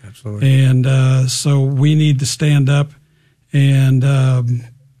person. Absolutely. And so we need to stand up and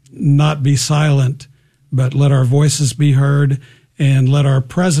not be silent, but let our voices be heard and let our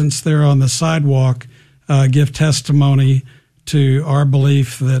presence there on the sidewalk give testimony to our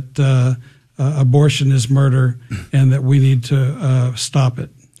belief that abortion is murder and that we need to stop it.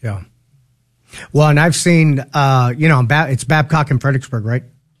 Yeah. Well, and I've seen, it's Babcock and Fredericksburg, right?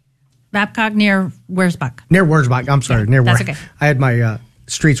 Babcock near Wurzbach. Near Wurzbach. I'm sorry. Yeah, that's okay. I had my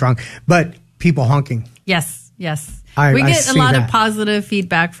streets wrong. But people honking. Yes. We get a lot of positive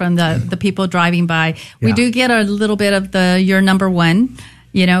feedback from the people driving by. We do get a little bit of the "you're number one,"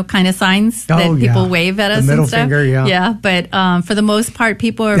 kind of signs that people wave at us. The middle and stuff. finger, yeah. Yeah, but for the most part,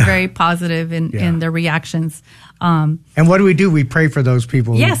 people are very positive in their reactions. And what do? We pray for those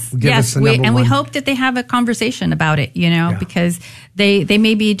people. Yes. We hope that they have a conversation about it, because they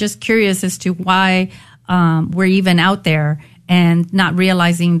may be just curious as to why we're even out there and not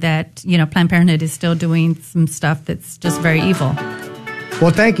realizing that, Planned Parenthood is still doing some stuff that's just very evil.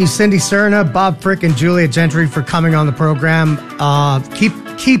 Well, thank you, Cindy Cerna, Bob Frick, and Julia Gentry for coming on the program.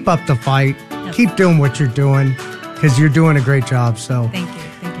 Keep up the fight. Yep. Keep doing what you're doing, because you're doing a great job. So thank you.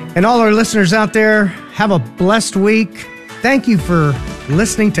 And all our listeners out there, have a blessed week. Thank you for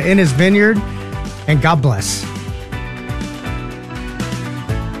listening to In His Vineyard, and God bless.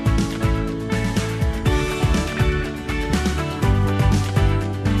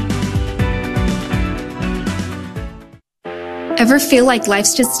 Ever feel like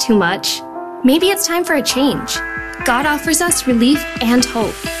life's just too much? Maybe it's time for a change. God offers us relief and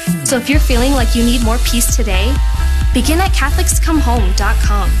hope. So if you're feeling like you need more peace today, begin at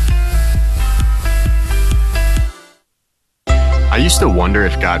CatholicsComeHome.com. I used to wonder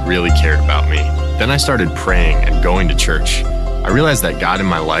if God really cared about me. Then I started praying and going to church. I realized that God in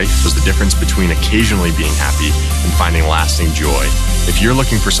my life was the difference between occasionally being happy and finding lasting joy. If you're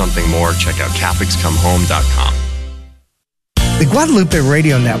looking for something more, check out CatholicsComeHome.com. The Guadalupe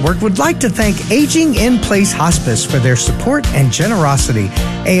Radio Network would like to thank Aging in Place Hospice for their support and generosity.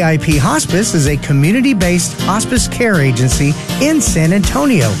 AIP Hospice is a community-based hospice care agency in San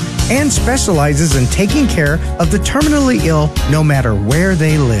Antonio and specializes in taking care of the terminally ill no matter where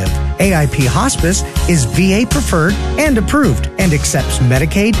they live. AIP Hospice is VA preferred and approved and accepts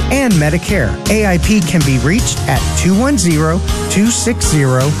Medicaid and Medicare. AIP can be reached at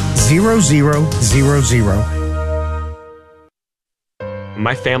 210-260-0000.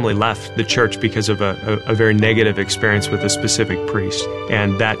 My family left the church because of a very negative experience with a specific priest,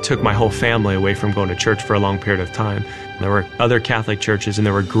 and that took my whole family away from going to church for a long period of time. There were other Catholic churches, and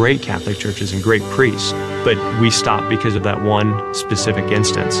there were great Catholic churches and great priests, but we stopped because of that one specific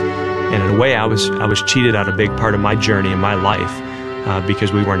instance. And in a way, I was cheated out a big part of my journey in my life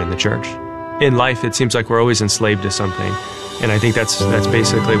because we weren't in the church. In life, it seems like we're always enslaved to something. And I think that's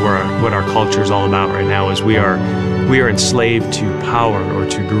basically what our culture is all about right now. Is we are enslaved to power or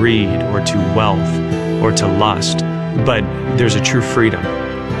to greed or to wealth or to lust. But there's a true freedom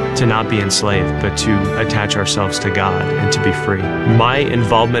to not be enslaved, but to attach ourselves to God and to be free. My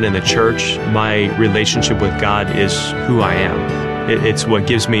involvement in the church, my relationship with God, is who I am. It's what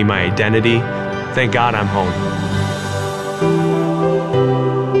gives me my identity. Thank God I'm home.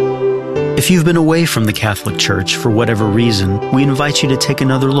 If you've been away from the Catholic Church for whatever reason, we invite you to take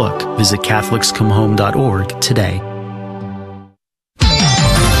another look. Visit CatholicsComeHome.org today.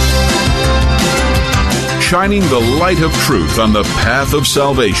 shining the light of truth on the path of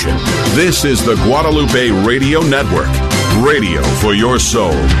salvation. This is the Guadalupe Radio Network, radio for your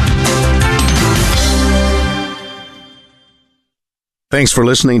soul. Thanks for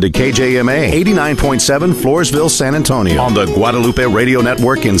listening to KJMA 89.7 Floresville, San Antonio on the Guadalupe Radio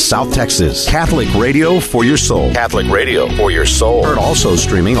Network in South Texas. Catholic radio for your soul. Catholic radio for your soul. Heard also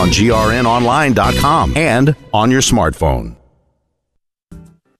streaming on grnonline.com and on your smartphone.